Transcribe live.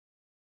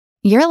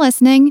You're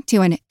listening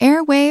to an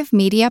Airwave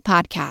Media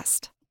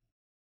Podcast.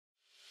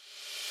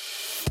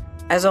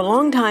 As a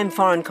longtime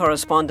foreign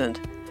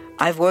correspondent,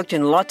 I've worked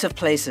in lots of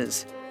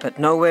places, but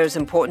nowhere as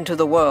important to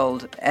the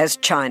world as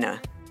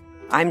China.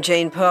 I'm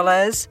Jane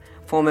Perlez,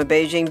 former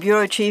Beijing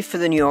bureau chief for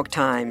the New York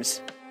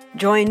Times.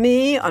 Join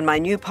me on my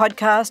new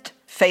podcast,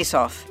 Face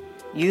Off,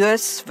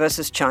 U.S.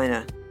 versus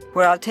China,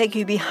 where I'll take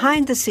you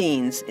behind the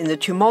scenes in the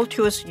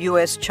tumultuous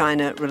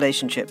U.S.-China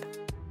relationship.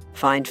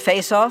 Find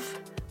Face Off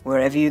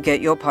wherever you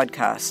get your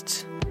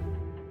podcasts.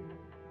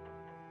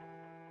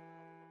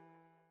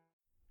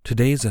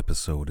 Today's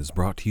episode is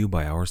brought to you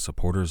by our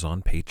supporters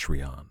on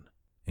Patreon,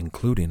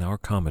 including our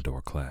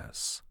Commodore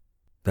class.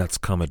 That's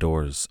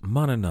Commodores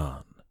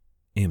Mananan,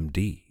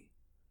 MD,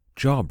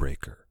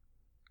 Jawbreaker,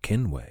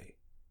 Kinway,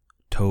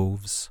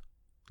 Toves,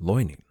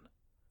 Loining,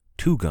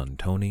 Two Gun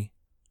Tony,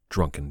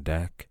 Drunken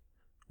Dak,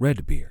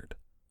 Redbeard,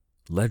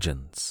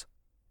 Legends,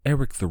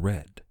 Eric the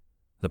Red,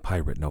 The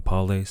Pirate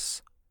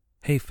Nopales,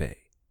 Heifei,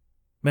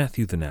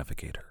 Matthew the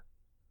Navigator,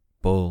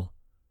 Bull,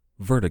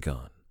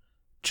 Vertigon,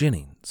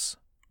 Jennings,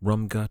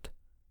 Rumgut,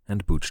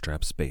 and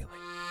Bootstraps Bailey.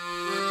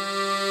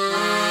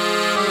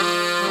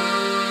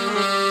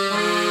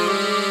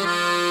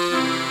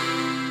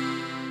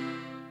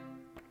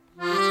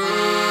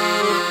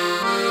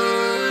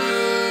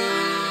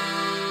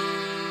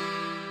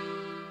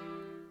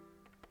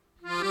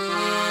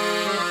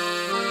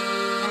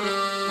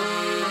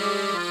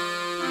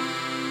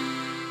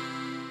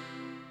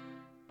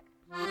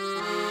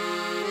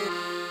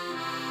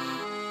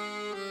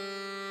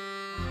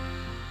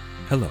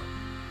 Hello,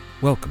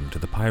 welcome to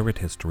the Pirate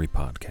History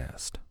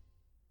Podcast.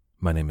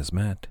 My name is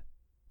Matt.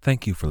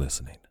 Thank you for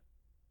listening.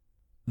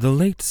 The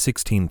late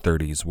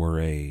 1630s were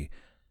a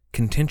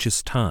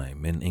contentious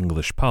time in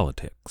English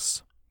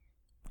politics.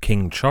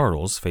 King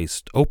Charles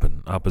faced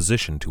open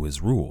opposition to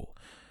his rule.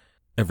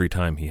 Every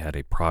time he had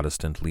a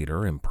Protestant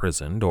leader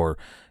imprisoned, or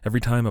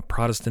every time a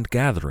Protestant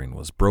gathering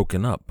was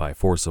broken up by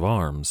force of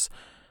arms,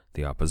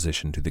 the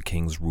opposition to the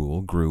king's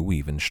rule grew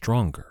even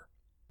stronger.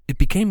 It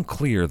became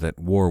clear that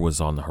war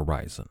was on the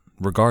horizon,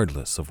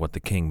 regardless of what the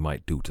king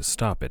might do to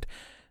stop it.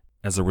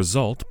 As a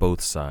result, both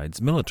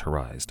sides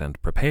militarized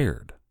and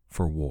prepared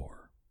for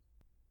war.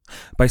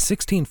 By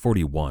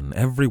 1641,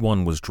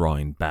 everyone was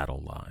drawing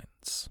battle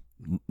lines.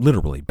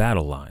 Literally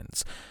battle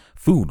lines.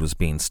 Food was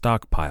being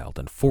stockpiled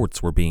and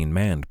forts were being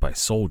manned by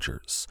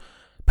soldiers.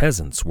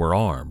 Peasants were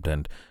armed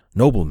and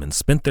noblemen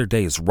spent their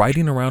days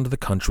riding around the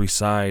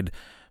countryside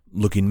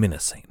looking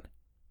menacing.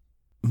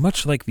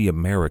 Much like the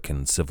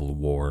American Civil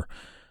War,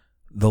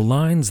 the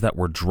lines that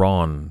were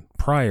drawn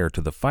prior to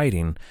the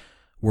fighting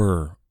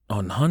were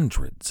on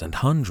hundreds and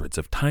hundreds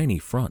of tiny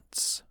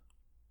fronts.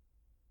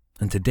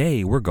 And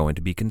today we're going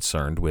to be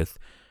concerned with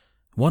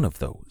one of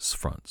those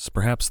fronts,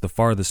 perhaps the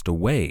farthest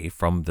away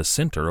from the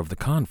center of the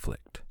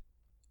conflict.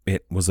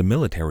 It was a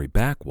military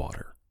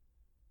backwater,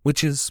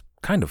 which is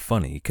kind of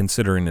funny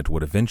considering it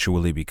would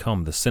eventually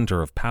become the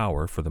center of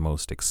power for the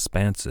most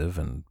expansive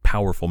and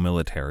powerful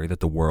military that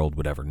the world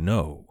would ever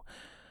know.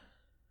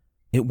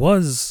 It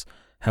was,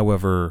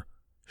 however,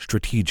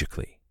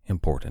 strategically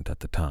important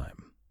at the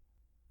time.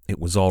 It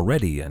was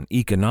already an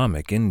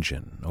economic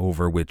engine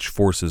over which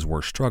forces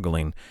were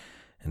struggling,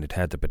 and it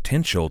had the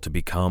potential to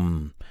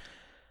become,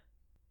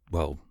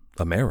 well,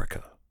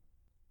 America.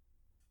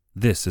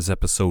 This is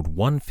episode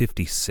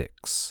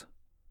 156,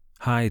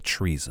 High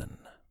Treason.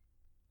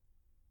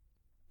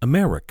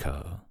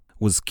 America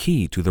was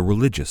key to the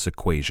religious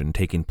equation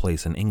taking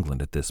place in England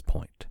at this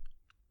point.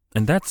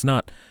 And that's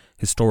not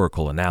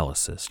historical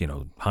analysis,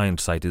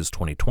 hindsight is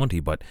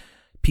 20/20, but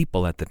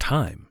people at the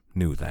time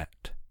knew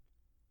that.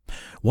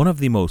 One of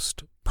the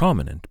most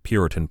prominent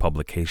Puritan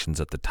publications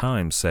at the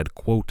time said,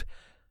 quote,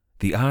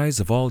 "The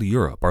eyes of all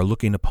Europe are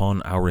looking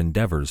upon our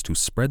endeavors to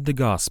spread the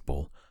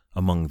gospel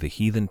among the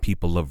heathen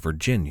people of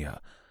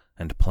Virginia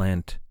and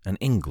plant an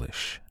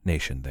English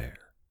nation there."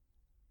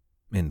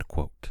 End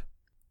quote.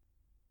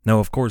 Now,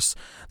 of course,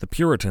 the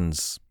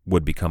Puritans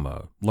would become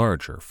a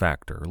larger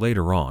factor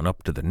later on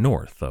up to the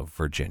north of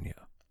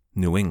Virginia,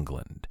 New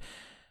England.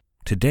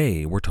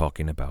 Today, we're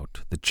talking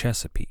about the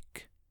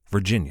Chesapeake,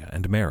 Virginia,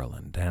 and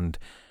Maryland, and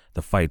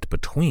the fight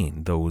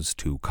between those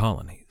two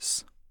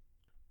colonies.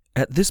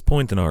 At this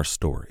point in our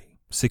story,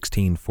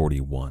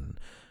 1641,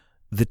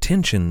 the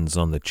tensions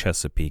on the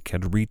Chesapeake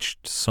had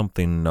reached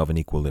something of an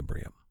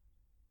equilibrium.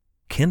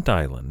 Kent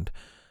Island,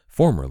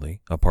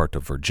 formerly a part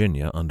of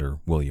Virginia under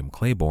William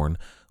Claiborne,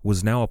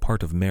 was now a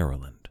part of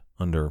Maryland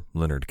under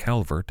Leonard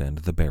Calvert and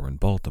the Baron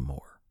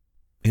Baltimore.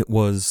 It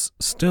was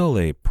still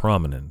a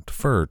prominent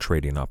fur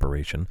trading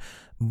operation,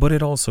 but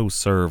it also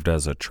served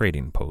as a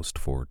trading post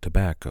for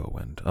tobacco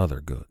and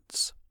other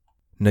goods.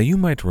 Now you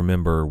might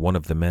remember one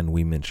of the men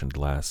we mentioned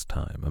last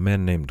time, a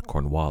man named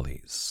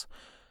Cornwallis,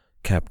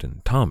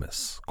 Captain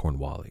Thomas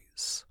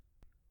Cornwallis.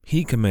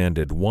 He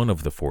commanded one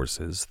of the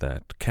forces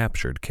that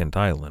captured Kent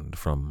Island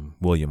from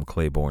William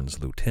Claiborne's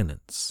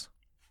lieutenants.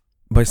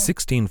 By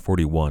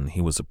 1641,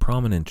 he was a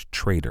prominent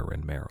trader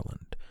in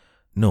Maryland,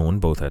 known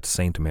both at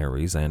St.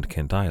 Mary's and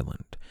Kent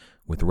Island,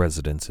 with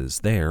residences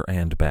there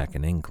and back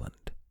in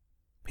England.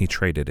 He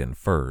traded in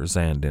furs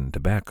and in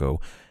tobacco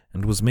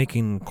and was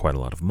making quite a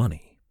lot of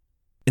money.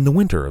 In the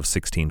winter of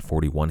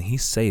 1641, he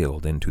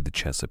sailed into the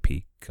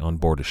Chesapeake on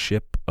board a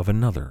ship of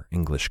another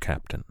English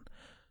captain,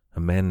 a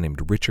man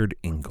named Richard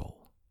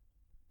Ingle.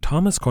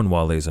 Thomas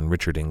Cornwallis and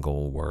Richard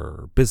Ingle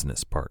were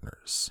business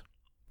partners,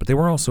 but they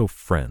were also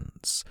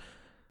friends.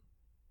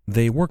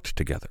 They worked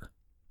together,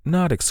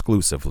 not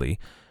exclusively.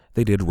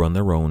 They did run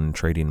their own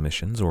trading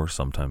missions or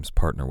sometimes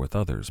partner with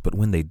others, but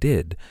when they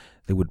did,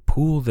 they would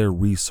pool their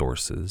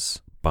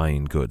resources,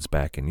 buying goods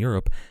back in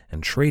Europe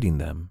and trading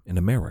them in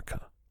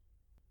America.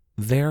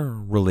 Their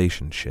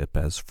relationship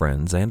as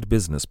friends and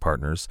business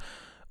partners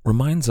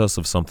reminds us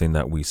of something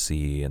that we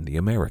see in the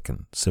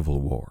American Civil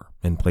War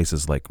in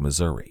places like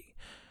Missouri.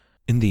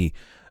 In the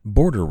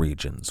border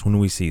regions, when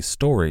we see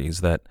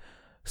stories that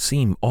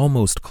seem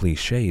almost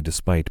cliché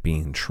despite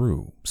being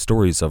true,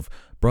 stories of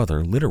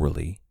brother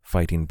literally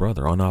fighting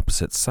brother on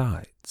opposite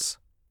sides.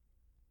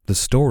 The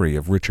story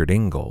of Richard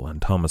Ingle and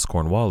Thomas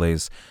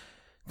Cornwallis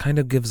kind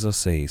of gives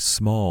us a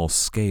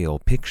small-scale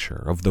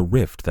picture of the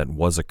rift that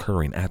was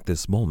occurring at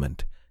this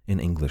moment in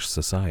English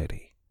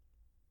society.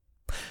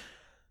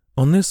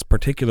 On this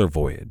particular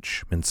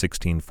voyage, in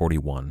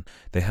 1641,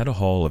 they had a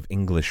haul of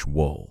English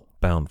wool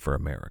bound for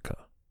America.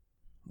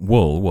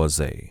 Wool was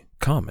a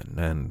common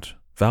and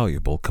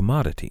valuable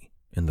commodity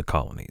in the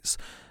colonies.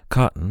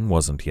 Cotton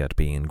wasn't yet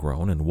being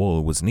grown, and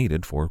wool was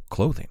needed for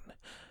clothing.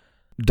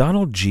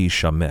 Donald G.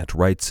 Chamette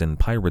writes in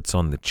Pirates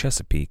on the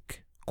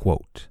Chesapeake,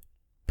 quote,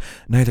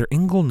 "Neither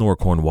Ingle nor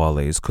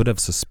Cornwallis could have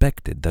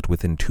suspected that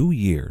within 2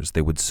 years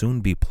they would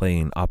soon be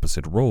playing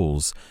opposite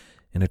roles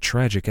in a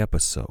tragic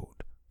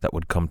episode that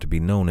would come to be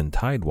known in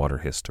Tidewater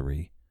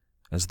history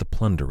as the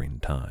plundering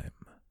time."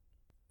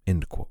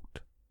 End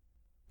quote.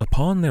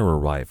 Upon their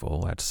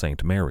arrival at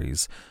St.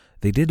 Mary's,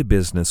 they did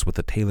business with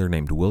a tailor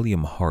named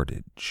William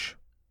Hardage.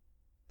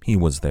 He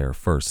was their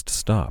first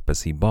stop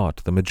as he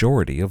bought the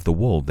majority of the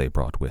wool they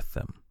brought with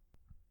them.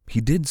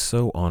 He did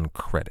so on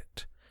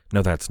credit.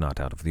 Now that's not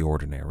out of the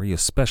ordinary,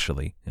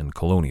 especially in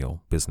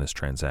colonial business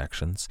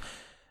transactions.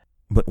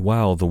 But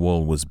while the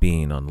wool was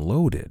being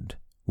unloaded,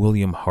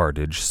 William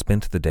Hardage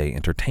spent the day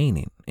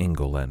entertaining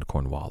Ingle and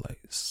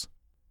Cornwallis.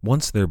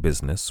 Once their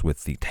business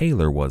with the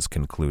tailor was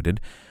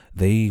concluded,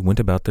 they went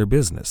about their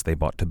business. They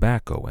bought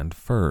tobacco and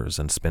furs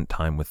and spent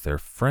time with their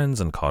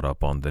friends and caught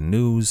up on the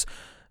news.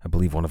 I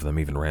believe one of them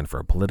even ran for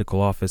a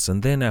political office,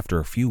 and then after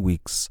a few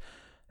weeks,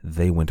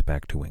 they went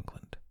back to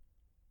England.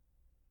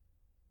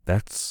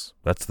 That's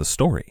the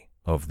story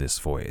of this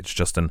voyage,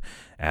 just an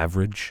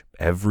average,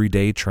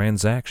 everyday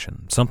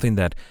transaction, something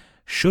that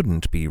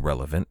shouldn't be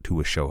relevant to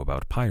a show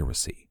about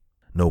piracy.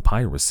 No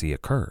piracy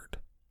occurred.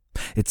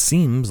 It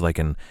seems like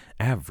an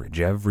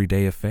average,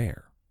 everyday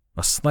affair,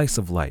 a slice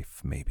of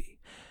life, maybe.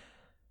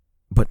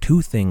 But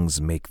two things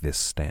make this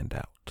stand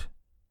out.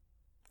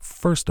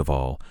 First of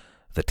all,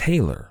 the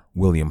tailor,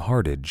 William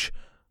Hardage,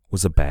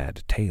 was a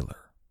bad tailor.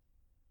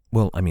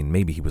 Well, I mean,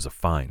 maybe he was a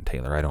fine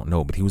tailor, I don't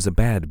know, but he was a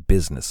bad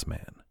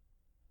businessman.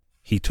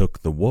 He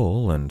took the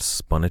wool and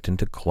spun it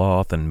into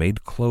cloth and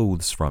made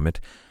clothes from it,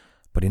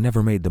 but he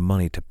never made the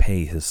money to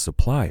pay his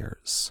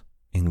suppliers,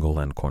 Ingle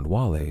and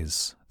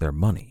Cornwallis, their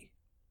money.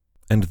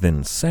 And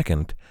then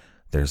second,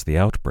 there's the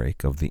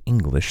outbreak of the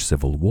English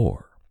Civil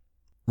War.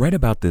 Right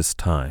about this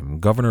time,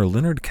 Governor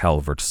Leonard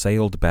Calvert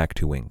sailed back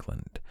to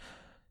England.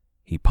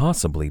 He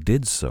possibly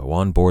did so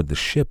on board the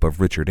ship of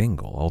Richard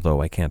Ingle, although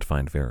I can't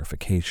find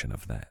verification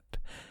of that.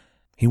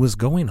 He was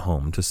going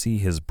home to see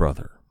his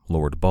brother,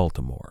 Lord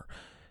Baltimore.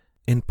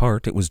 In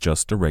part, it was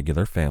just a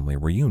regular family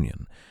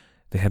reunion.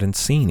 They hadn't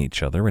seen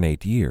each other in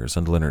 8 years,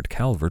 and Leonard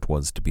Calvert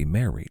was to be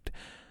married.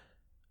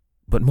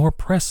 But more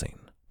pressing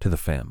to the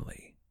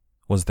family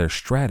was their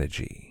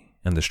strategy,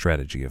 and the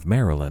strategy of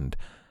Maryland,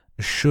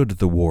 should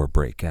the war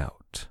break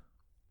out.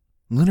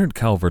 Leonard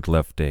Calvert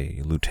left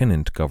a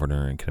lieutenant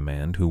governor in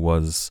command who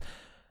was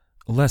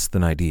less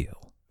than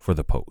ideal for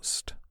the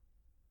post.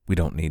 We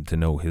don't need to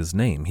know his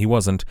name. He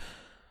wasn't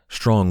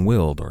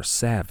strong-willed or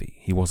savvy.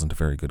 He wasn't a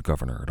very good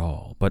governor at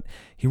all, but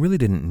he really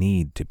didn't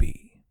need to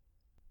be.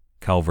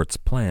 Calvert's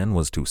plan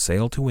was to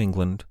sail to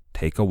England,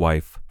 take a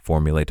wife,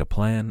 formulate a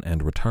plan,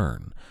 and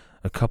return,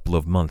 a couple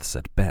of months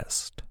at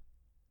best.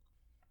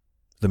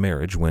 The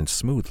marriage went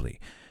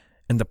smoothly,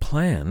 and the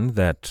plan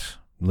that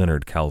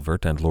Leonard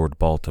Calvert and Lord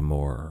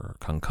Baltimore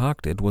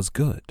concocted was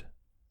good.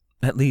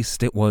 At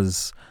least it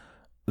was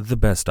the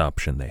best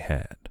option they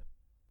had.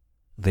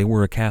 They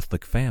were a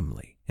Catholic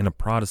family in a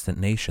Protestant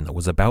nation that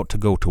was about to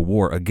go to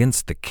war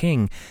against the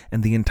king,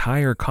 and the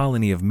entire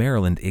colony of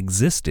Maryland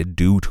existed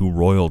due to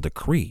royal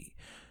decree.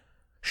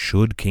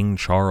 Should King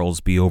Charles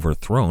be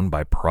overthrown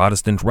by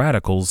Protestant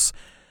radicals,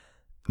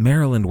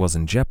 Maryland was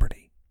in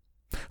jeopardy.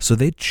 So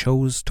they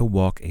chose to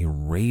walk a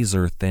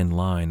razor-thin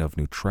line of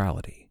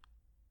neutrality.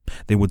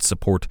 They would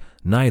support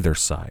neither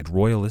side,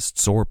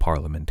 royalists or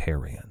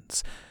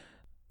parliamentarians.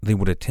 They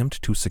would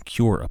attempt to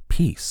secure a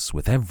peace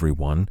with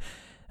everyone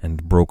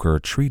and broker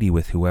a treaty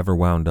with whoever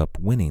wound up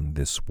winning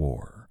this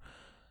war.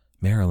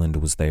 Maryland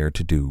was there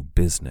to do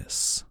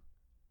business.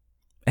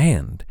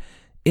 And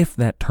if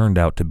that turned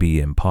out to be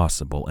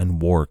impossible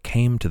and war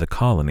came to the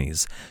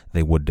colonies,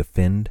 they would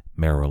defend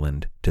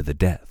Maryland to the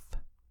death.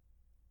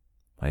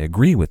 I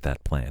agree with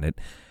that plan.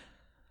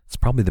 It's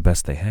probably the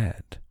best they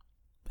had.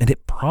 And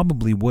it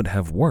probably would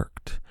have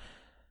worked.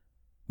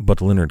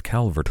 But Leonard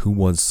Calvert, who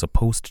was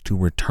supposed to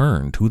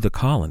return to the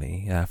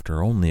colony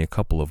after only a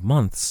couple of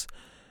months,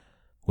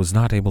 was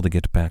not able to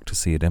get back to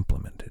see it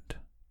implemented.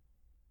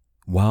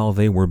 While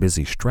they were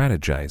busy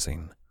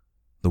strategizing,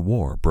 the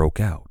war broke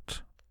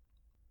out.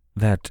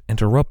 That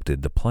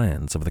interrupted the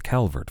plans of the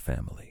Calvert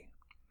family.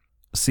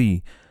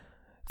 See,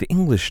 the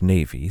English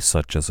Navy,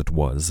 such as it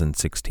was in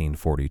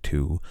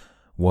 1642,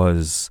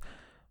 was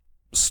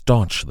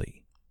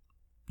staunchly,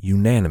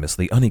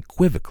 unanimously,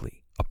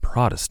 unequivocally a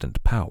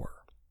Protestant power.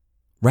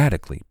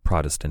 Radically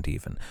Protestant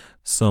even.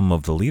 Some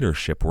of the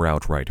leadership were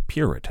outright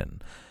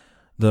Puritan.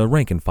 The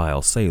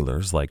rank-and-file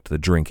sailors liked the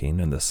drinking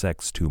and the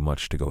sex too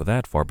much to go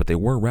that far, but they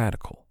were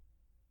radical.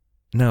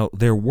 Now,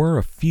 there were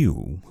a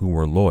few who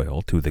were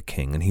loyal to the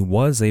king, and he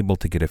was able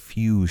to get a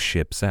few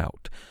ships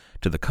out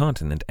to the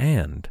continent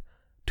and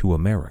to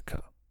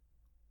America.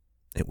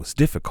 It was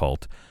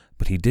difficult,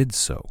 but he did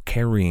so,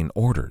 carrying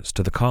orders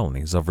to the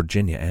colonies of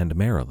Virginia and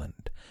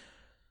Maryland.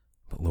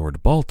 But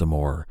Lord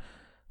Baltimore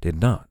did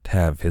not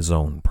have his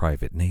own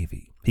private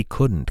navy. He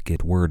couldn't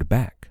get word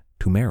back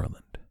to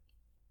Maryland.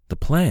 The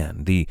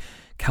plan, the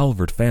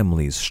Calvert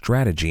family's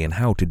strategy and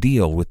how to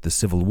deal with the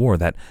Civil War,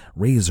 that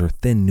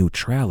razor-thin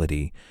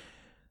neutrality,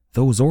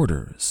 those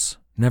orders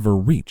never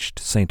reached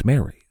St.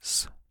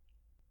 Mary's.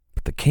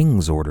 But the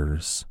king's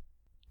orders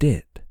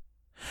did.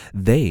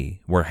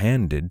 They were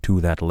handed to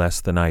that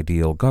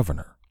less-than-ideal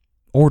governor.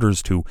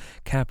 Orders to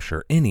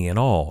capture any and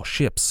all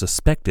ships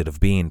suspected of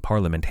being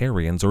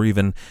parliamentarians or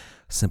even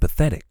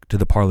sympathetic to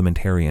the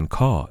parliamentarian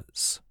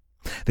cause.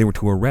 They were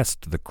to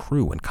arrest the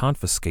crew and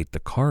confiscate the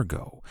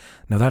cargo.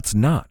 Now that's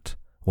not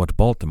what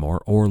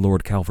Baltimore or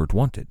Lord Calvert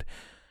wanted.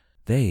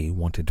 They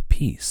wanted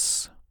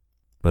peace.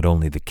 But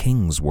only the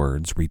king's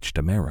words reached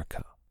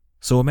America.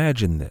 So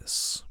imagine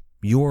this.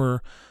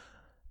 You're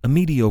a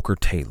mediocre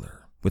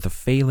tailor with a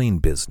failing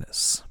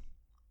business.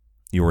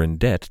 You're in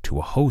debt to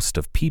a host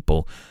of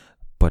people,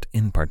 but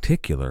in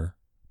particular,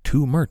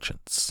 2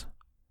 merchants,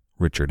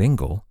 Richard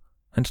Ingle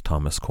and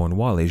Thomas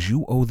Cornwallis.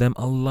 You owe them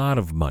a lot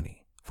of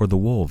money for the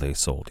wool they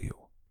sold you.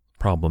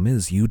 Problem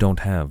is, you don't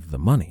have the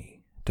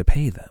money to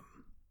pay them.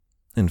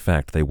 In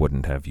fact, they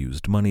wouldn't have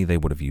used money, they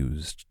would have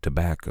used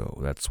tobacco.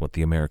 That's what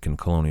the American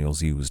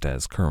colonials used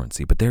as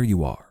currency. But there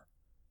you are,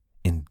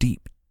 in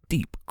deep,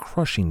 deep,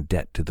 crushing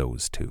debt to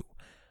those 2.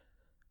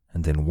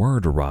 And then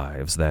word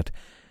arrives that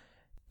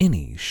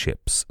any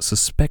ships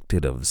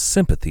suspected of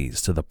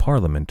sympathies to the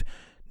Parliament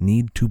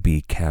need to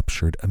be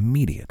captured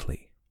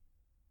immediately.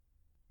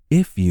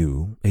 If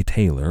you, a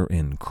tailor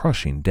in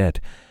crushing debt,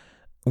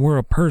 were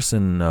a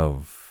person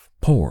of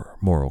poor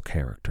moral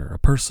character, a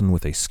person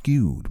with a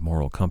skewed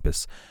moral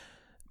compass,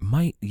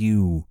 might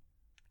you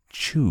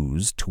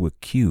choose to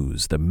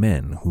accuse the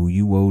men who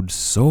you owed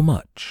so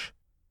much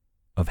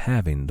of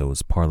having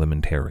those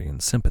parliamentarian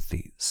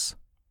sympathies?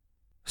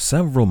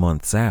 Several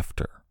months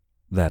after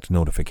that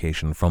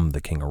notification from the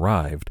king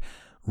arrived,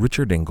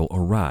 Richard Ingle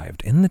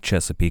arrived in the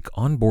Chesapeake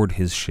on board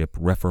his ship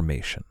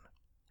Reformation.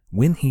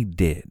 When he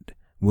did,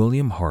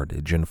 William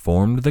Hardage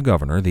informed the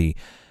governor, the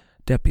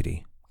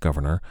deputy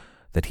governor,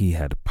 that he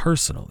had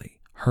personally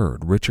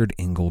heard Richard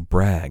Ingle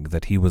brag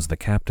that he was the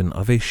captain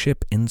of a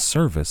ship in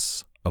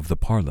service of the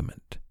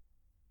Parliament.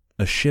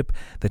 A ship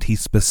that he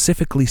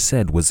specifically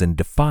said was in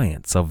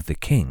defiance of the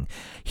king.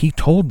 He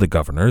told the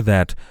governor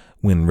that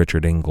when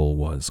Richard Ingle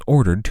was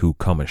ordered to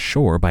come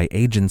ashore by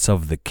agents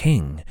of the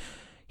king,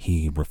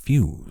 he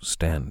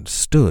refused and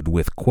stood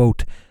with,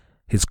 quote,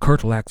 his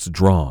curtlax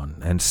drawn,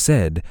 and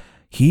said,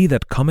 "He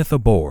that cometh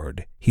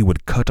aboard, he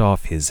would cut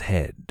off his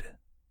head."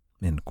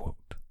 End quote.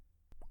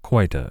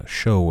 Quite a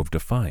show of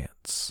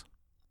defiance.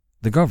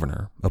 The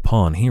governor,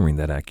 upon hearing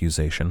that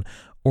accusation,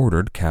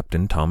 ordered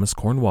Captain Thomas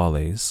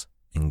Cornwallis,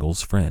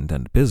 Ingle's friend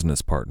and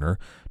business partner,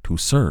 to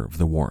serve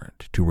the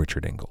warrant to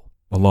Richard Ingle,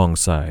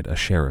 alongside a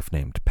sheriff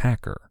named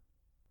Packer.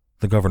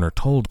 The governor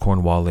told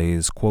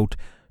Cornwallis, quote,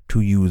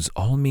 to use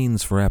all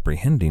means for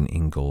apprehending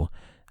Ingle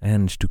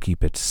and to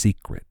keep it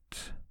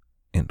secret,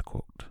 end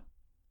quote.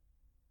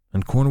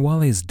 And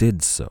Cornwallis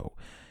did so.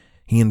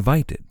 He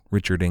invited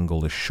Richard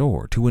Ingle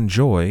ashore to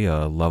enjoy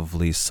a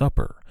lovely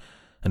supper,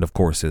 and of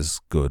course his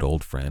good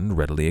old friend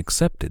readily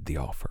accepted the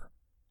offer.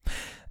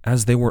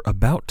 As they were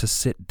about to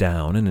sit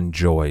down and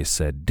enjoy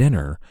said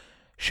dinner,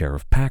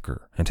 Sheriff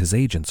Packer and his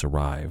agents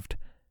arrived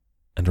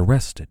and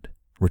arrested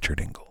Richard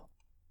Ingle.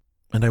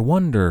 And I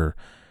wonder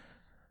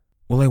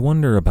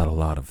about a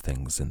lot of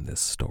things in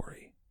this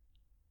story.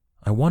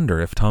 I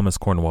wonder if Thomas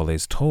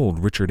Cornwallis told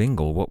Richard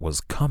Ingle what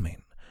was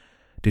coming.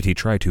 Did he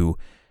try to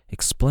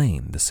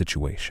explain the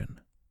situation?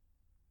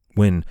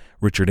 When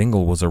Richard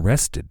Ingle was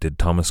arrested, did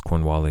Thomas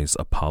Cornwallis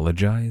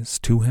apologize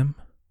to him?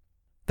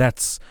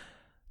 That's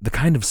The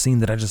kind of scene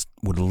that I just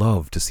would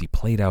love to see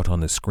played out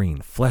on the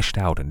screen, fleshed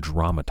out and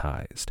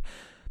dramatized.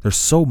 There's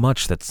so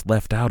much that's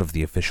left out of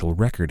the official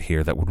record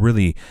here that would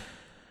really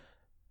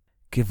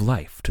give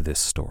life to this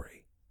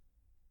story.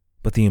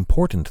 But the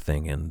important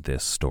thing in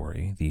this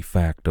story, the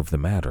fact of the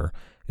matter,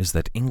 is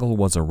that Ingle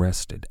was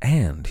arrested,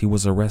 and he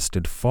was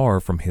arrested far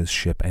from his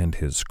ship and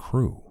his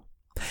crew.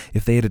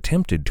 If they had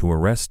attempted to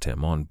arrest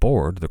him on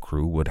board, the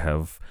crew would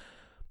have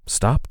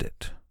stopped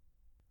it.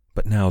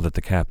 But now that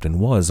the captain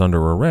was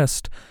under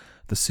arrest,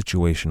 the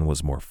situation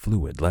was more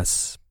fluid,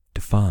 less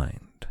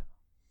defined.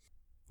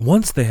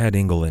 Once they had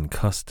Ingle in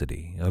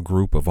custody, a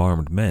group of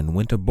armed men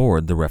went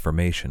aboard the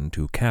Reformation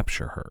to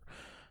capture her,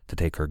 to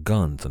take her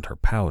guns and her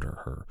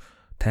powder, her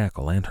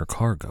tackle and her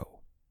cargo.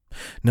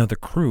 Now the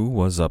crew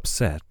was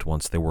upset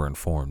once they were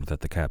informed that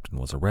the captain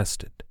was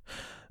arrested,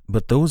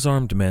 but those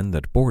armed men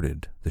that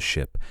boarded the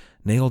ship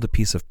nailed a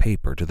piece of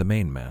paper to the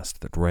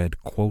mainmast that read,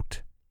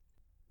 quote,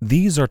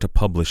 "These are to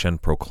publish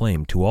and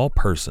proclaim to all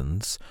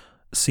persons,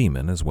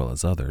 seamen as well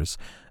as others,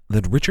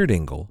 that Richard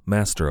Ingle,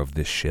 master of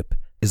this ship,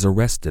 is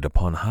arrested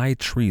upon high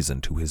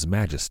treason to his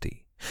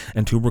majesty,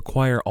 and to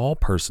require all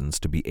persons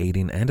to be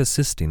aiding and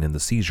assisting in the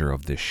seizure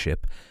of this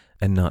ship,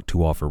 and not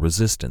to offer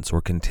resistance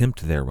or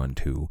contempt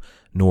thereunto,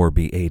 nor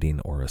be aiding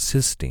or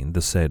assisting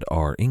the said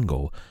R.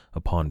 Ingle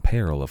upon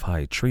peril of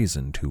high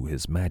treason to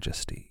his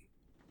majesty."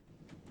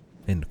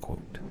 End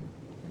quote.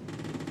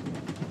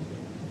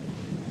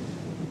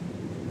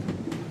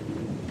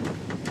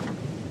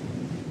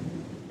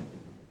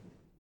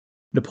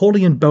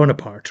 Napoleon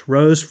Bonaparte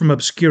rose from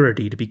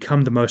obscurity to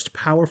become the most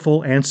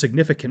powerful and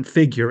significant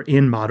figure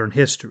in modern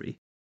history.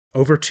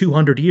 Over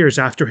 200 years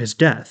after his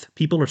death,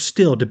 people are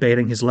still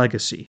debating his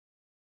legacy.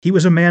 He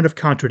was a man of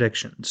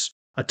contradictions,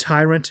 a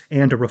tyrant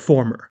and a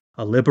reformer,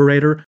 a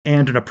liberator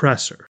and an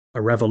oppressor, a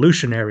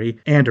revolutionary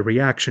and a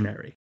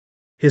reactionary.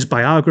 His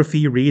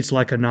biography reads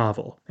like a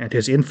novel, and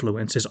his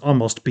influence is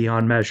almost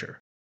beyond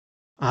measure.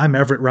 I'm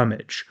Everett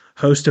Rummage,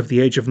 host of the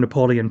Age of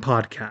Napoleon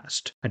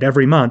podcast, and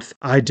every month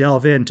I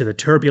delve into the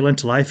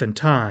turbulent life and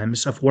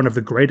times of one of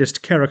the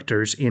greatest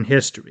characters in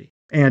history,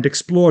 and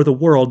explore the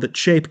world that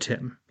shaped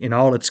him in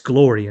all its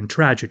glory and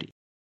tragedy.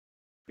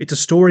 It's a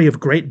story of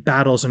great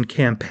battles and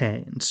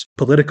campaigns,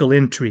 political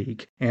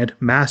intrigue, and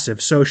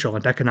massive social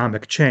and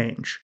economic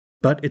change.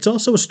 But it's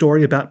also a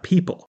story about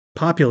people,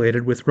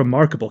 populated with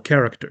remarkable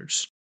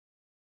characters.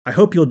 I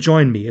hope you'll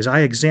join me as I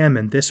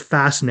examine this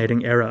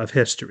fascinating era of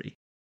history.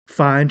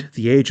 Find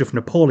The Age of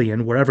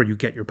Napoleon wherever you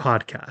get your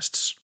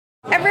podcasts.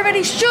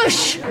 Everybody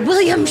shush!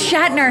 William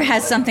Shatner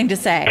has something to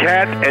say.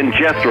 Cat and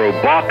Jethro,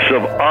 box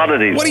of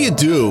oddities. What do you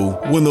do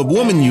when the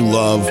woman you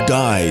love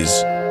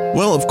dies?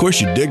 Well, of course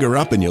you dig her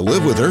up and you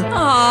live with her.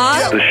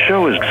 Aww. The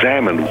show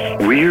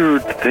examines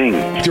weird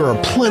things. There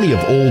are plenty of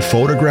old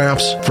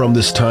photographs from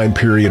this time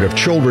period of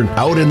children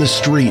out in the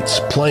streets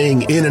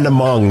playing in and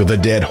among the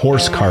dead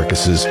horse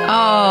carcasses.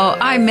 Oh,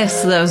 I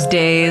miss those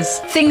days.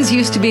 Things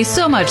used to be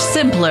so much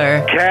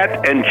simpler.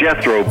 Cat and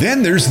Jethro.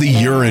 Then there's the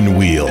urine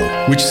wheel,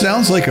 which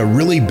sounds like a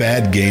really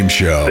bad game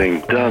show.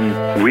 They've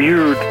done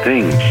weird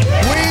things.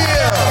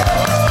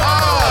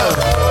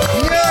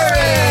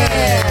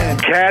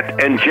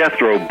 Cat and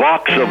Jethro,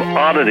 box of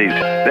oddities.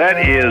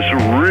 That is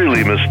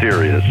really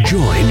mysterious.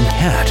 Join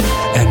Cat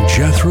and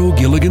Jethro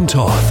Gilligan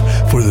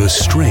Toth for the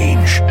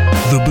strange,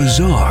 the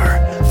bizarre,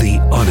 the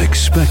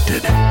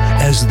unexpected,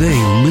 as they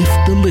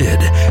lift the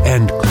lid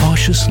and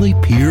cautiously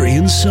peer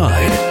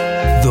inside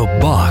the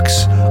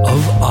Box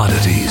of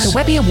Oddities. The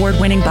Webby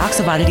Award-winning Box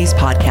of Oddities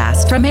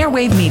podcast from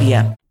Airwave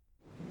Media.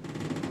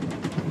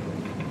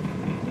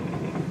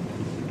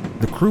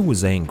 The crew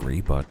was angry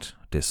but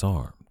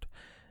disarmed.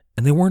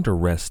 And they weren't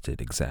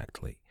arrested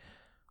exactly,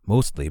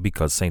 mostly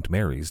because St.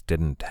 Mary's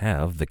didn't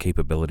have the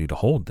capability to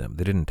hold them.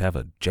 They didn't have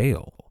a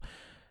jail.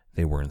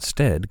 They were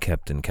instead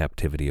kept in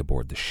captivity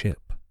aboard the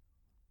ship.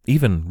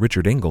 Even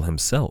Richard Ingle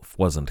himself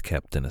wasn't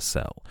kept in a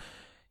cell.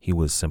 He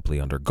was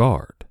simply under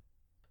guard.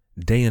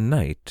 Day and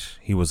night,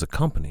 he was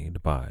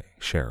accompanied by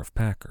Sheriff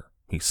Packer.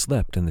 He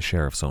slept in the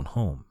sheriff's own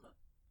home.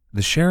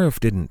 The sheriff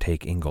didn't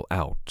take Ingle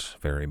out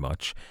very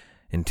much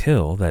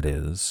until, that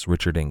is,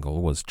 Richard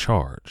Ingle was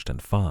charged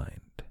and fined.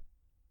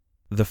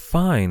 The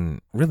fine,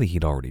 really,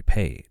 he'd already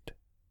paid.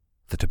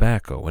 The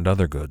tobacco and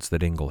other goods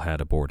that Ingle had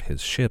aboard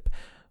his ship,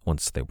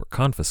 once they were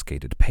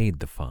confiscated,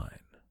 paid the fine.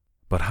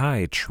 But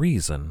high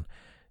treason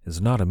is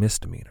not a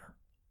misdemeanor.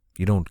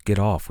 You don't get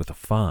off with a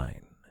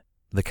fine.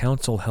 The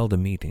council held a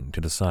meeting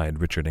to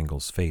decide Richard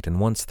Ingle's fate, and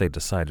once they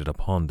decided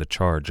upon the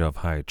charge of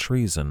high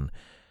treason,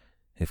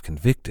 if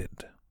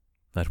convicted,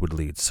 that would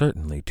lead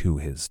certainly to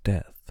his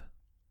death.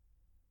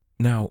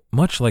 Now,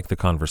 much like the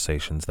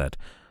conversations that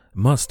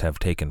must have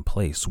taken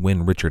place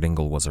when Richard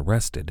Ingle was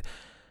arrested,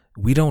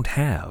 we don't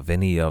have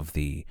any of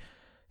the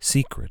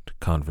secret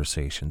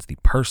conversations, the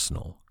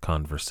personal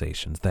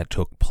conversations that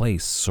took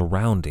place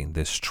surrounding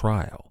this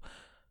trial.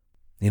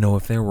 You know,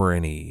 if there were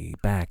any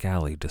back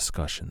alley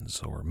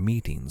discussions or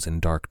meetings in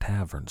dark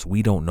taverns,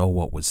 we don't know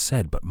what was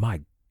said, but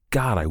my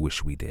God, I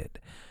wish we did.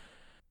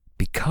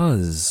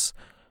 Because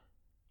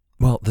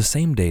Well, the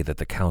same day that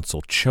the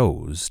council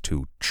chose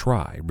to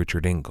try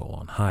Richard Ingle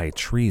on high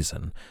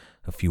treason,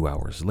 a few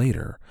hours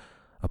later,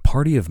 a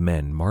party of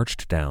men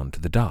marched down to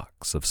the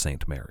docks of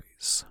St.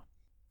 Mary's.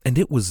 And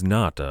it was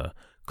not a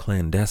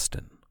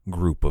clandestine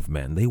group of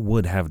men. They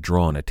would have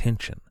drawn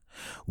attention.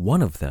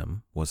 One of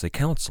them was a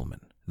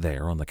councilman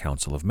there on the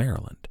Council of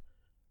Maryland.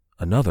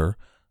 Another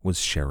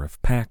was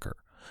Sheriff Packer,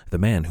 the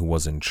man who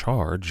was in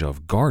charge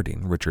of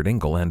guarding Richard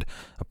Ingle and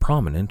a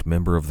prominent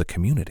member of the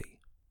community.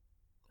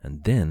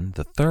 And then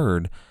the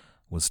third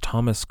was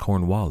Thomas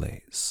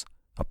Cornwallis,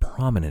 a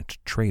prominent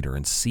trader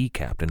and sea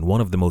captain, one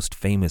of the most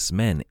famous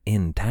men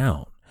in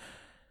town.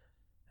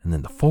 And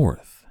then the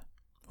fourth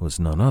was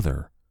none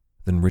other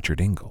than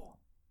Richard Ingle.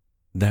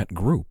 That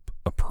group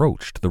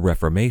approached the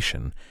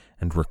Reformation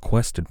and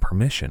requested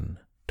permission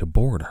to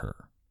board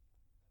her.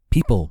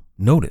 People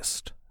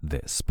noticed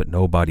this, but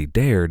nobody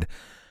dared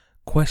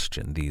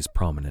question these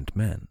prominent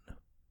men.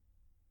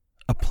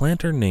 A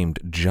planter named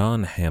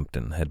John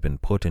Hampton had been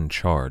put in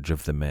charge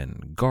of the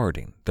men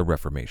guarding the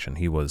Reformation.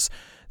 He was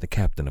the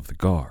captain of the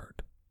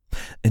guard.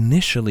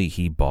 Initially,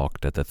 he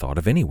balked at the thought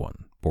of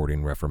anyone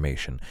boarding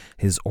Reformation.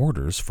 His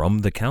orders from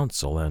the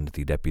council and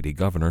the deputy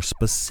governor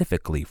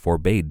specifically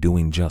forbade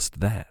doing just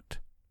that.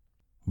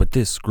 But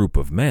this group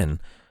of men,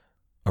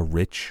 a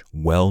rich,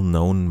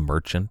 well-known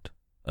merchant,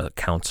 a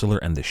counselor,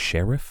 and the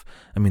sheriff,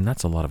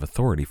 that's a lot of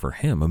authority for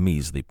him, a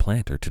measly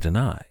planter, to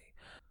deny.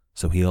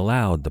 So he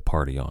allowed the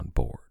party on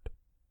board.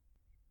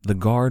 The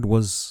guard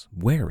was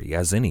wary,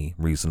 as any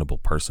reasonable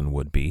person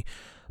would be,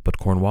 but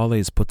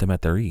Cornwallis put them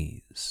at their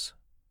ease.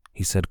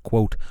 He said,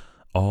 quote,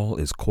 "All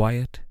is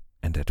quiet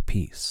and at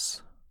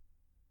peace,"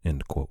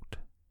 end quote.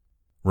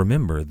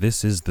 Remember,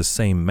 this is the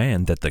same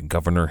man that the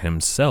governor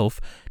himself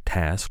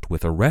tasked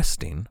with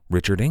arresting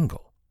Richard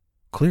Ingle.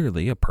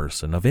 Clearly a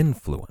person of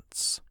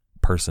influence,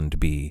 person to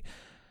be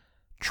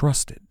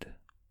trusted.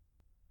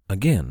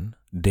 Again,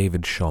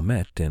 David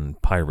Chalmette in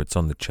Pirates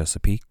on the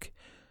Chesapeake,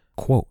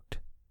 quote,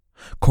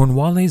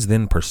 "Cornwallis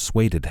then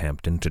persuaded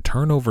Hampton to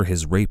turn over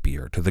his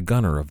rapier to the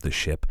gunner of the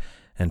ship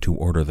and to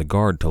order the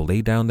guard to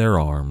lay down their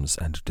arms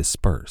and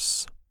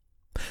disperse.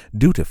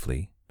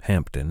 Dutifully,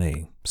 Hampton,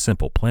 a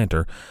simple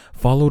planter,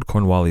 followed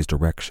Cornwallis'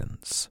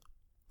 directions.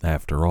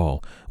 After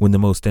all, when the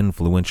most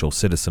influential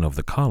citizen of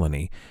the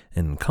colony,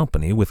 in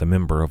company with a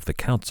member of the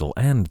council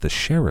and the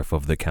sheriff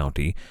of the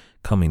county,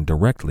 coming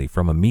directly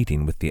from a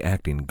meeting with the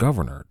acting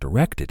governor,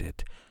 directed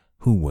it,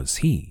 who was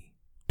he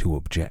to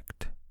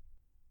object?"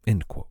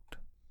 End quote.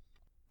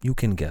 You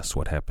can guess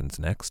what happens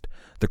next.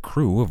 The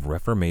crew of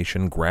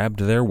Reformation grabbed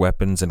their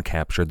weapons and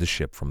captured the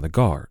ship from the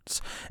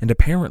guards, and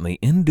apparently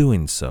in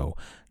doing so,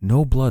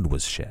 no blood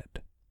was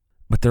shed.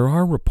 But there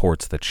are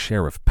reports that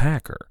Sheriff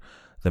Packer,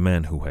 the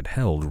man who had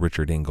held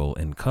Richard Ingle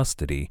in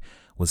custody,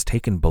 was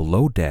taken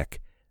below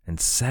deck and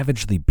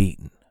savagely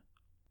beaten.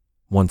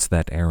 Once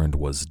that errand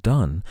was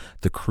done,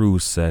 the crew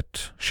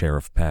set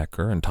Sheriff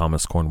Packer and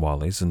Thomas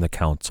Cornwallis and the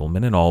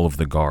councilmen and all of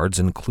the guards,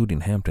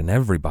 including Hampton,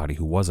 everybody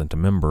who wasn't a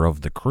member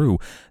of the crew,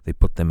 they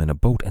put them in a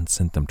boat and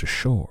sent them to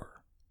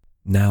shore.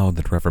 Now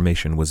that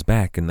Reformation was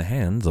back in the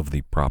hands of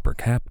the proper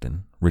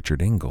captain,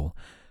 Richard Ingle,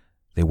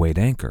 they weighed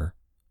anchor,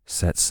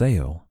 set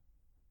sail,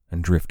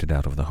 and drifted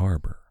out of the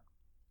harbor.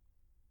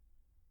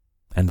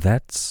 And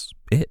that's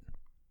it.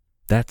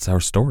 That's our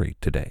story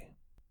today.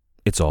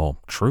 It's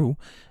all true,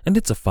 and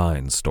it's a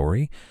fine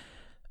story,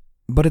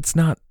 but it's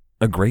not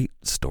a great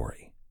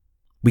story.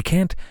 We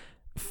can't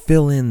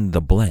fill in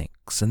the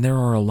blanks, and there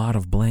are a lot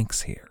of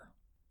blanks here.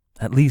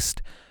 At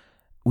least,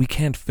 we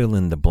can't fill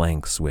in the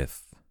blanks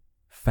with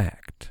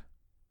fact.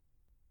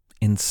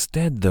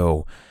 Instead,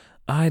 though,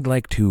 I'd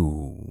like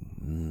to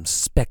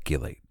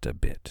speculate a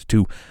bit,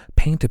 to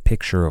paint a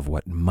picture of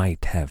what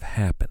might have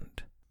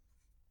happened.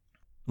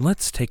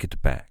 Let's take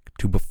it back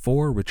to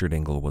before Richard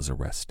Ingle was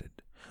arrested,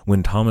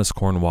 when Thomas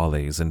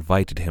Cornwallis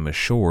invited him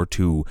ashore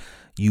to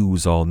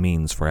use all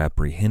means for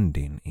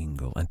apprehending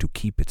Ingle and to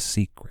keep it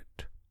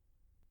secret.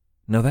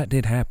 Now that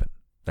did happen.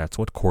 That's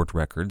what court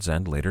records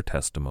and later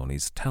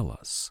testimonies tell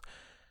us.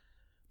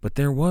 But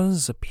there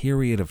was a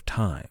period of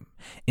time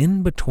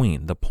in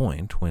between the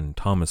point when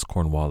Thomas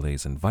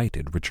Cornwallis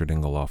invited Richard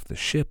Ingle off the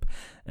ship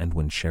and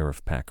when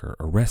Sheriff Packer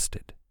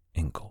arrested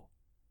Ingle.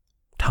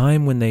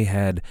 Time when they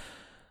had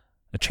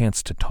a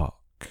chance to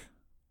talk.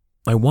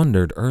 I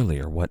wondered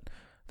earlier what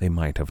they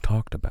might have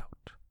talked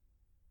about.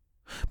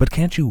 But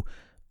can't you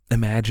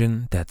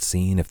imagine that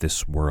scene if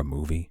this were a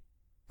movie?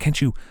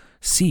 Can't you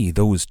see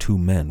those two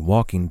men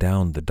walking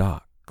down the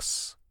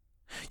docks?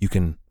 You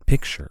can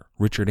picture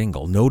Richard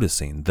Ingle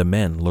noticing the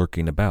men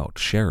lurking about,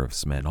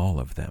 sheriff's men, all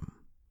of them.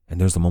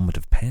 And there's a moment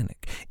of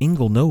panic.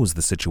 Ingle knows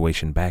the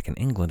situation back in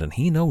England, and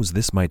he knows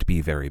this might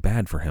be very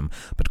bad for him,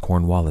 but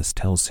Cornwallis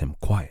tells him,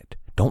 "Quiet,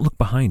 don't look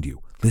behind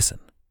you, listen.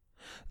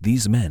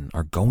 These men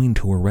are going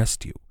to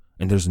arrest you,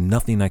 and there's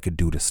nothing I could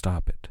do to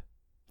stop it.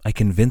 I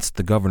convinced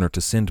the governor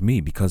to send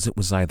me because it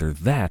was either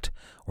that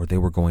or they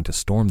were going to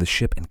storm the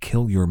ship and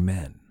kill your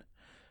men.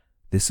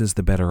 This is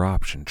the better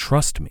option.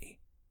 Trust me.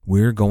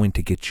 We're going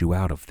to get you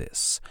out of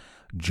this.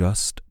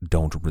 Just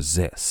don't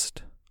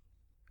resist."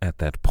 At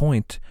that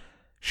point,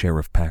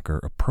 Sheriff Packer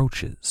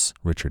approaches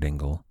Richard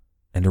Engel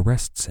and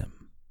arrests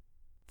him.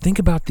 Think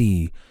about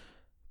the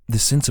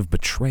sense of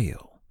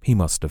betrayal he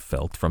must have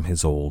felt from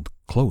his old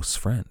close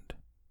friend.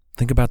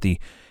 Think about the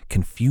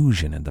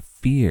confusion and the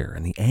fear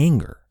and the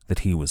anger that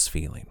he was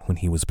feeling when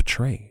he was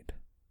betrayed.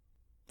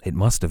 It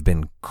must have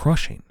been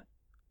crushing.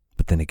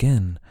 But then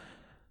again,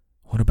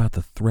 what about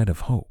the thread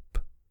of hope?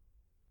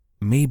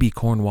 Maybe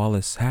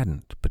Cornwallis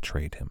hadn't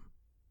betrayed him.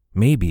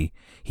 Maybe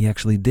he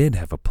actually did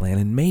have a plan,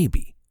 and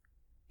maybe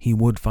he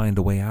would find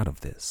a way out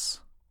of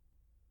this.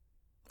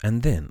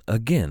 And then,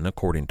 again,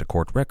 according to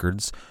court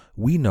records,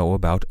 we know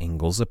about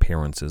Engel's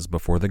appearances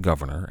before the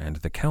governor and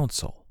the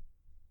council.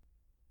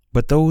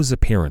 But those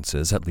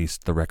appearances, at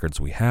least the records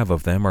we have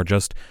of them, are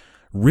just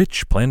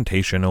rich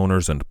plantation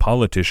owners and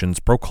politicians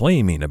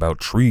proclaiming about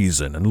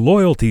treason and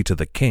loyalty to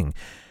the king.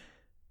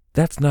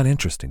 That's not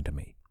interesting to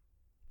me.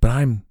 But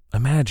I'm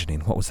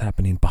imagining what was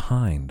happening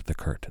behind the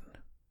curtain.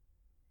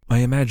 I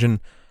imagine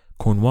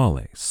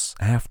Cornwallis,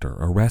 after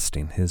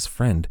arresting his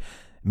friend,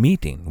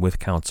 meeting with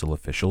council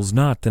officials,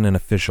 not in an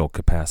official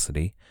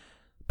capacity,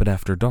 but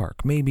after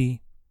dark,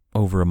 maybe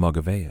over a mug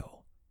of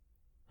ale.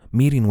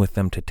 Meeting with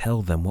them to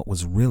tell them what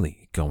was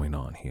really going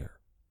on here.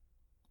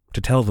 To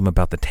tell them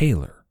about the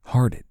tailor,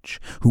 Hardage,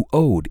 who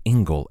owed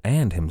Engel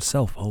and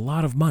himself a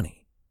lot of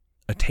money.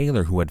 A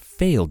tailor who had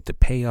failed to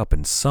pay up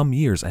in some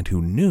years and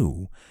who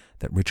knew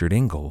that Richard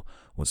Engel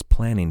was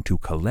planning to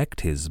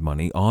collect his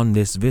money on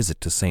this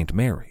visit to St.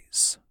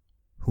 Mary's,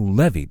 who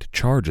levied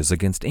charges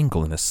against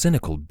Engel in a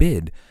cynical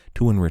bid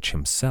to enrich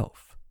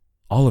himself.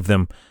 All of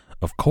them,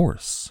 of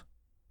course,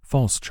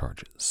 false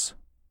charges.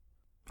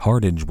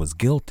 Hardage was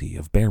guilty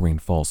of bearing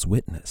false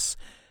witness,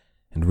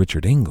 and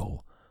Richard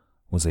Engel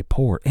was a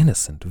poor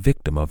innocent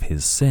victim of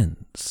his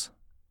sins.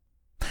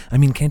 I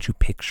mean, can't you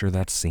picture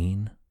that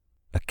scene?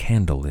 A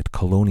candlelit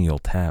colonial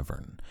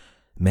tavern,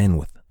 men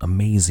with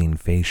amazing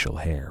facial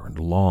hair and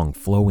long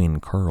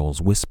flowing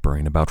curls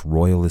whispering about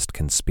royalist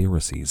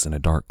conspiracies in a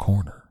dark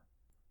corner.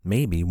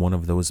 Maybe one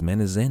of those men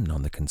is in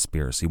on the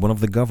conspiracy, one of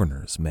the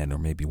governor's men, or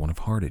maybe one of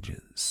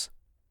Hardage's.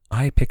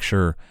 I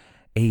picture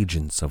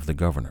agents of the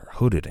governor,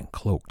 hooded and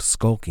cloaked,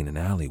 skulking in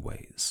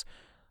alleyways.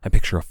 I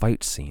picture a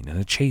fight scene and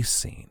a chase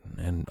scene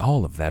and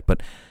all of that,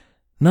 but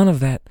none of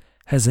that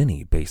has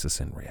any basis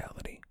in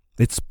reality.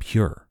 It's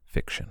pure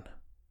fiction.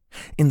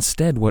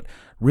 Instead, what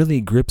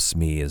really grips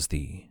me is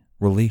the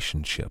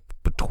relationship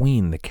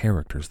between the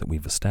characters that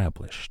we've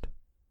established.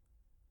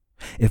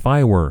 If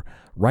I were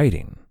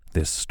writing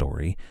this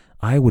story,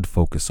 I would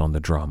focus on the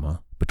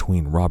drama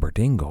between Robert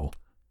Engel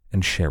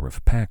and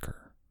Sheriff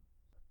Packer.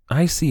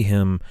 I see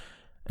him,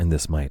 and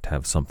this might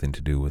have something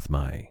to do with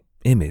my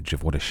image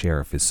of what a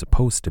sheriff is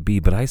supposed to be,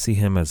 but I see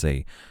him as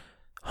a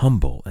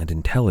humble and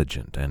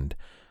intelligent and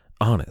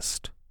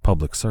honest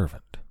public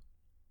servant.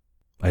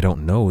 I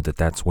don't know that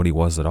that's what he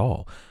was at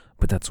all,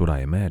 but that's what I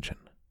imagine.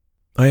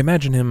 I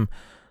imagine him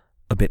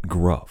a bit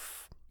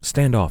gruff,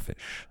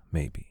 standoffish,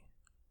 maybe,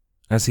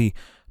 as he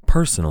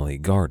personally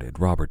guarded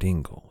Robert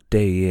Engel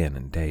day in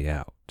and day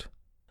out.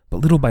 But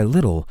little by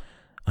little,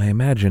 I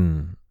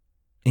imagine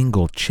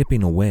Engel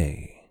chipping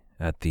away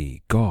at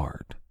the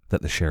guard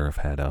that the sheriff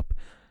had up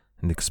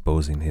and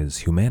exposing his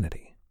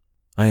humanity.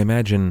 I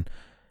imagine,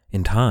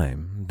 in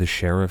time, the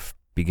sheriff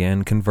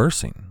began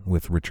conversing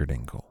with Richard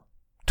Engel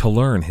to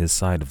learn his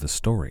side of the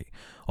story,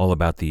 all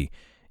about the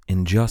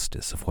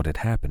injustice of what had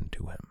happened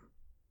to him.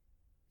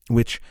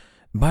 Which,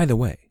 by the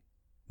way,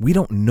 we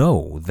don't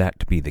know that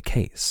to be the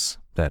case,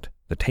 that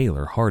the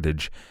tailor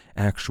Hardage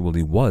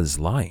actually was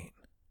lying.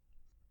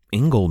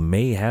 Engel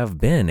may have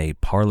been a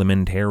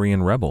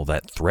parliamentarian rebel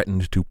that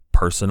threatened to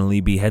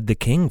personally behead the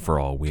king for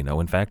all we know.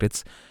 In fact,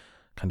 it's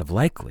kind of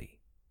likely.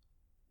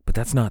 But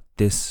that's not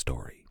this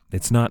story.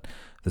 It's not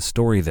the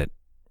story that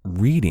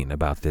reading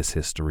about this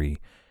history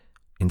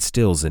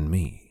instills in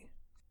me.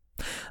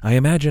 I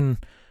imagine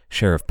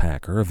Sheriff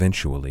Packer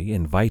eventually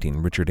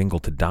inviting Richard Engel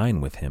to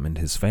dine with him and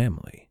his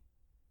family.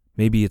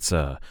 Maybe it's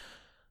a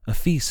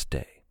feast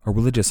day, a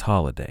religious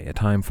holiday, a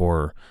time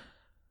for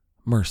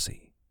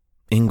mercy.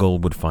 Engel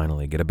would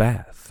finally get a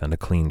bath and a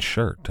clean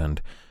shirt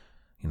and,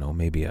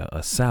 maybe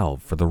a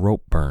salve for the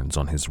rope burns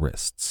on his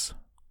wrists.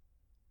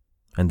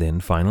 And then,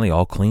 finally,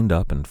 all cleaned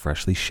up and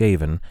freshly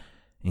shaven,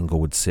 Engel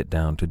would sit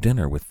down to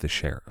dinner with the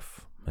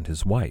sheriff and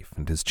his wife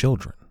and his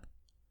children.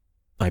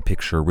 I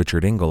picture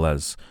Richard Engel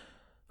as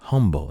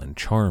humble and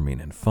charming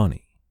and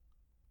funny.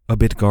 A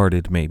bit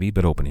guarded, maybe,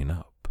 but opening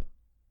up.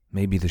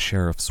 Maybe the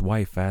sheriff's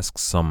wife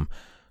asks some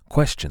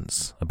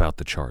questions about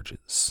the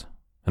charges.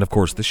 And of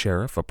course the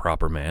sheriff, a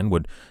proper man,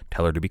 would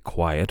tell her to be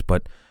quiet,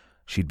 but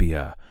she'd be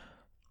a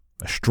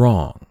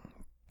strong,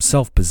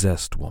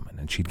 self-possessed woman,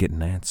 and she'd get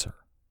an answer.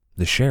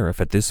 The sheriff,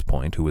 at this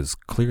point, who is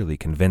clearly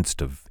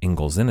convinced of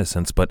Engel's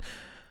innocence, but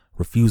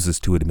refuses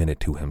to admit it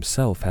to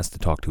himself, has to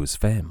talk to his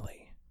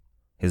family.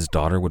 His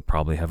daughter would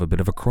probably have a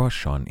bit of a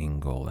crush on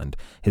Engel, and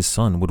his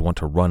son would want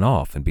to run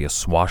off and be a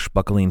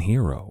swashbuckling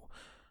hero.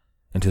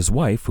 And his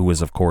wife, who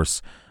is, of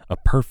course, a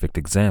perfect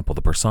example,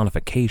 the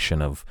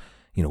personification of,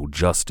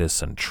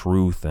 justice and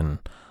truth and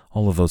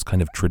all of those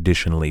kind of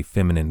traditionally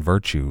feminine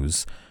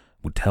virtues,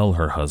 would tell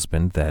her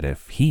husband that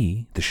if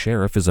he, the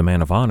sheriff, is a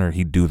man of honor,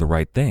 he'd do the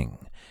right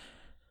thing.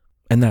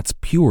 And that's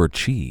pure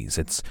cheese.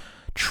 It's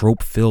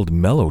trope-filled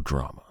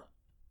melodrama.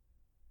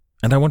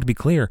 And I want to be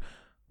clear,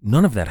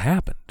 none of that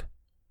happened.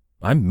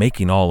 I'm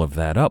making all of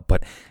that up,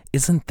 but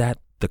isn't that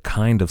the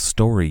kind of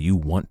story you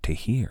want to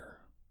hear?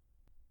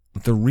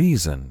 The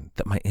reason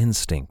that my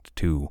instinct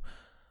to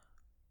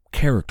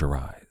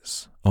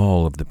characterize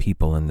all of the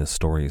people in this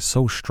story is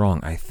so strong,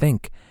 I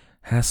think,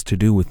 has to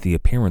do with the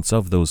appearance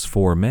of those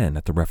 4 men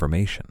at the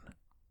Reformation.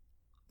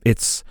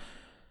 That's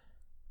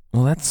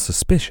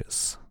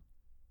suspicious.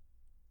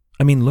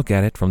 I mean, look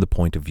at it from the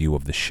point of view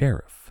of the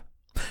sheriff.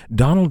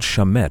 Donald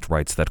Chamet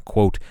writes that,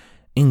 quote,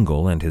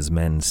 Ingle and his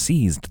men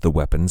seized the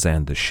weapons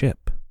and the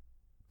ship.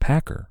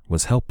 Packer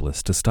was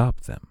helpless to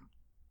stop them.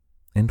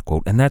 End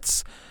quote. And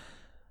that's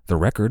the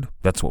record.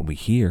 That's what we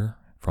hear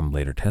from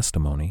later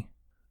testimony.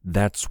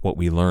 That's what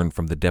we learn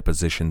from the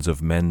depositions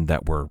of men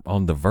that were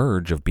on the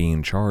verge of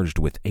being charged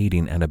with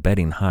aiding and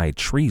abetting high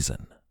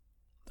treason.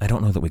 I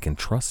don't know that we can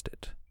trust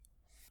it.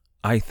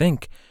 I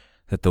think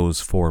that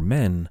those 4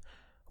 men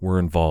were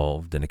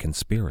involved in a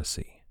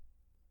conspiracy.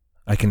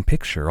 I can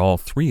picture all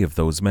 3 of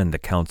those men, the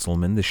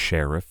councilman, the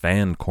sheriff,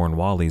 and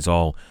Cornwallis,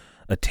 all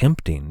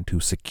attempting to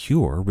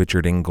secure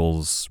Richard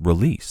Ingle's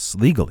release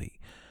legally.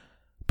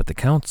 But the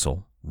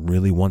council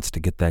really wants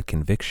to get that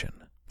conviction.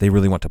 They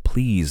really want to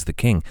please the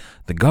king.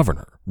 The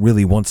governor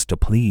really wants to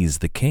please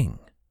the king.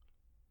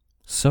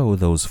 So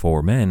those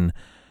 4 men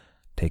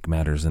take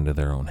matters into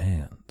their own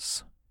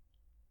hands.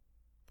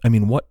 I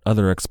mean, what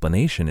other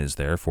explanation is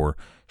there for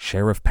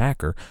Sheriff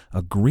Packer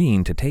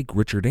agreeing to take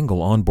Richard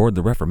Ingle on board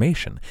the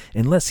Reformation?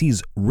 Unless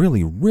he's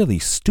really, really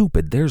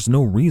stupid, there's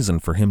no reason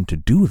for him to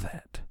do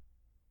that.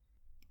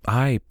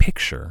 I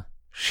picture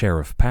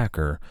Sheriff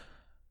Packer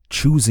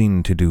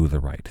choosing to do the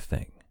right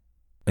thing.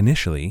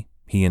 Initially,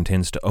 he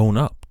intends to own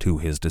up to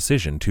his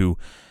decision, to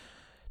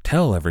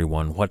tell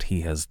everyone what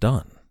he has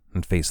done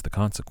and face the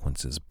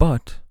consequences,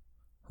 but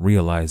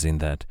realizing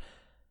that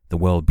the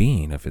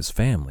well-being of his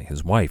family,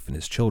 his wife and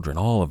his children,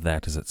 all of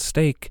that is at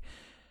stake,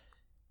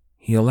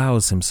 he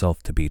allows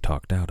himself to be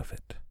talked out of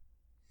it.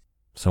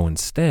 So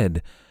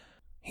instead,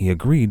 he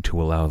agreed to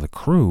allow the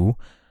crew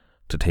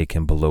to take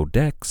him below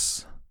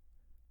decks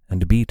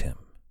and beat him.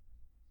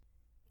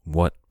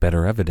 What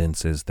better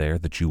evidence is there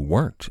that you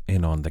weren't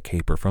in on the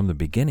caper from the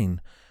beginning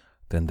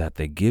than that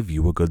they give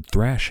you a good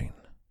thrashing?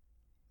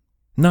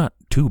 Not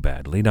too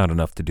badly, not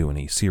enough to do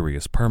any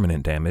serious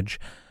permanent damage,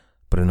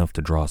 but enough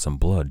to draw some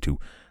blood, to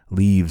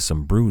leave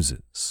some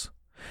bruises.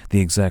 The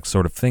exact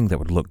sort of thing that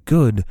would look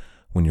good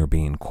when you're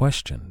being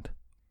questioned.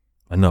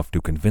 Enough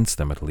to convince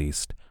them, at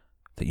least,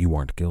 that you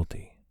aren't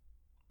guilty.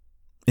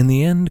 In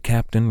the end,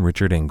 Captain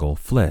Richard Ingle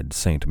fled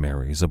St.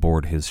 Mary's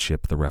aboard his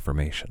ship, the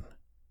Reformation.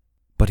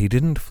 But he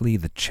didn't flee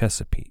the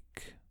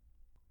Chesapeake.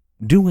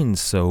 Doing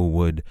so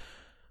would...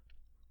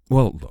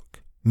 Well,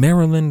 look,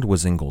 Maryland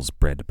was Ingle's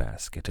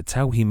breadbasket. It's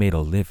how he made a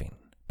living,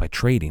 by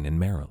trading in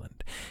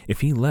Maryland. If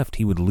he left,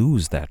 he would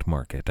lose that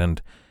market,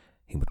 and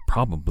he would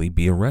probably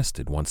be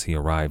arrested once he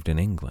arrived in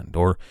England,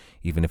 or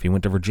even if he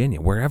went to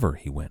Virginia, wherever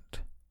he went.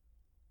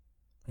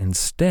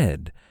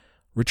 Instead,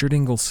 Richard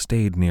Ingle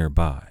stayed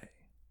nearby.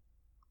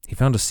 He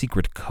found a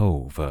secret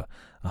cove, a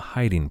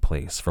hiding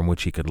place from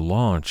which he could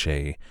launch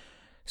a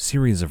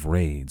series of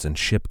raids and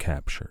ship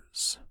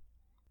captures.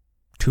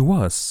 To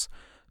us,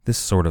 this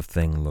sort of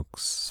thing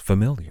looks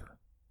familiar.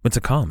 It's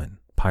a common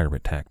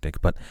pirate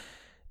tactic, but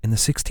in the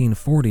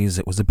 1640s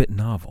it was a bit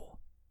novel.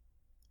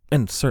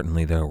 And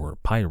certainly there were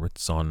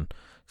pirates on,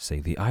 say,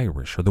 the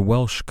Irish or the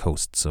Welsh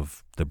coasts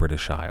of the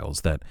British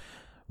Isles that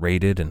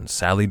raided and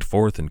sallied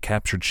forth and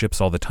captured ships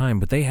all the time,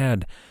 but they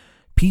had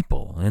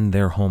people in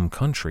their home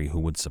country who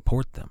would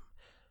support them.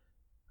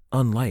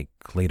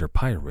 Unlike later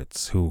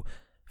pirates who,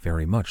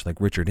 very much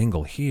like Richard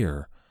Ingle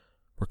here,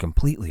 were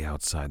completely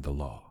outside the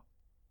law,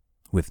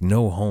 with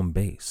no home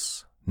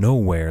base,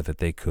 nowhere that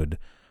they could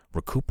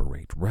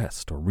recuperate,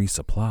 rest, or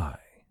resupply.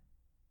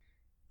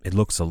 It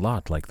looks a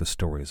lot like the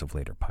stories of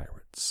later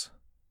pirates.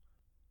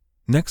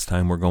 Next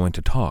time we're going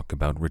to talk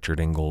about Richard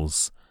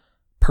Ingle's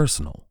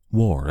personal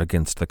war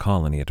against the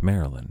colony at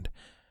Maryland,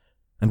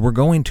 and we're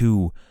going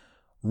to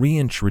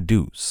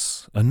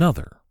reintroduce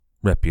another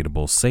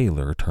reputable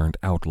sailor turned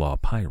outlaw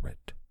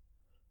pirate,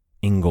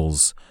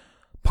 Ingle's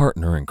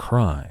partner in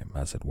crime,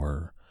 as it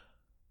were,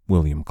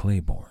 William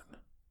Claiborne.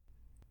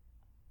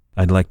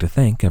 I'd like to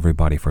thank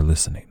everybody for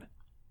listening.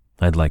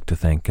 I'd like to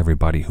thank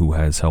everybody who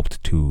has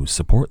helped to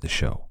support the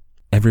show,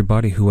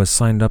 everybody who has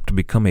signed up to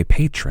become a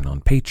patron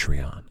on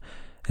Patreon,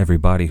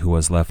 everybody who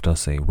has left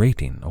us a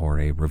rating or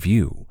a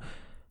review,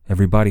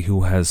 everybody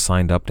who has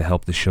signed up to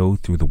help the show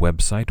through the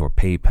website or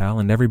PayPal,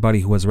 and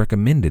everybody who has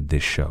recommended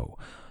this show.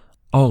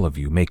 All of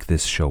you make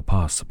this show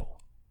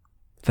possible.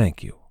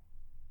 Thank you.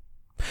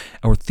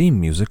 Our theme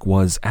music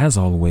was, as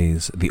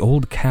always, The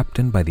Old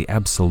Captain by the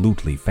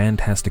absolutely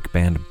fantastic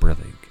band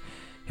Brillig.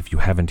 If you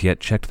haven't yet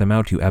checked them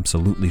out, you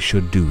absolutely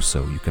should do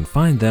so. You can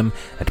find them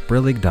at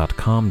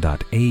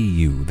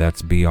brillig.com.au.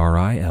 That's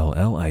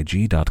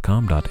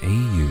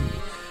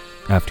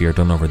BRILLIG.com.au. After you're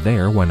done over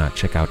there, why not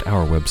check out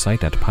our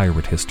website at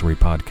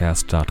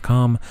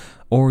piratehistorypodcast.com,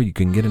 or you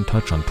can get in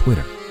touch on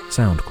Twitter,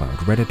 SoundCloud,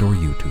 Reddit, or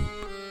YouTube.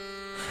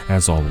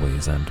 As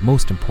always, and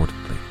most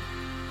importantly,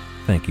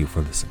 thank you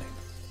for listening.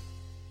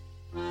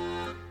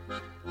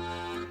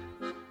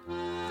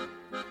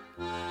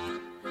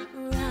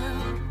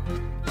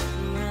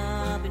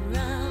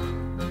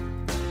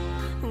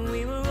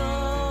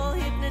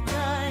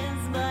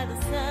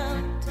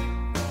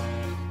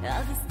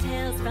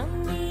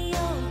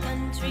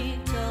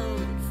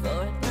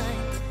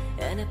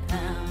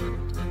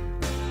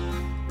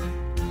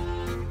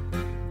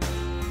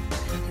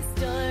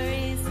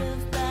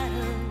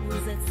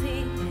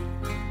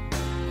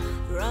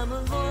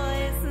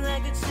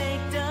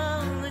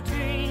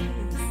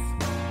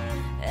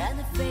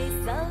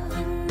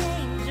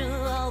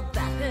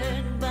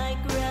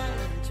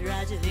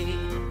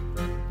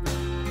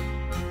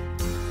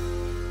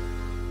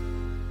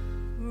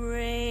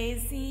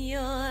 Raise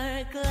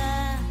your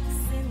glass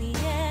in the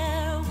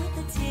air with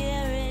a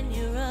tear in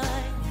your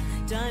eye.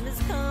 Time has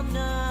come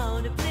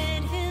now to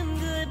bid him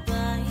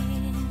goodbye.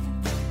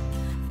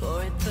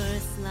 For at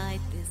first light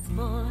this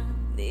morn,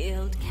 the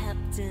old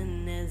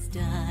captain has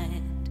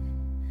died.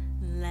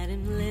 Let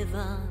him live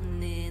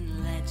on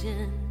in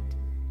legend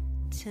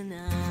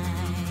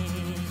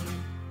tonight.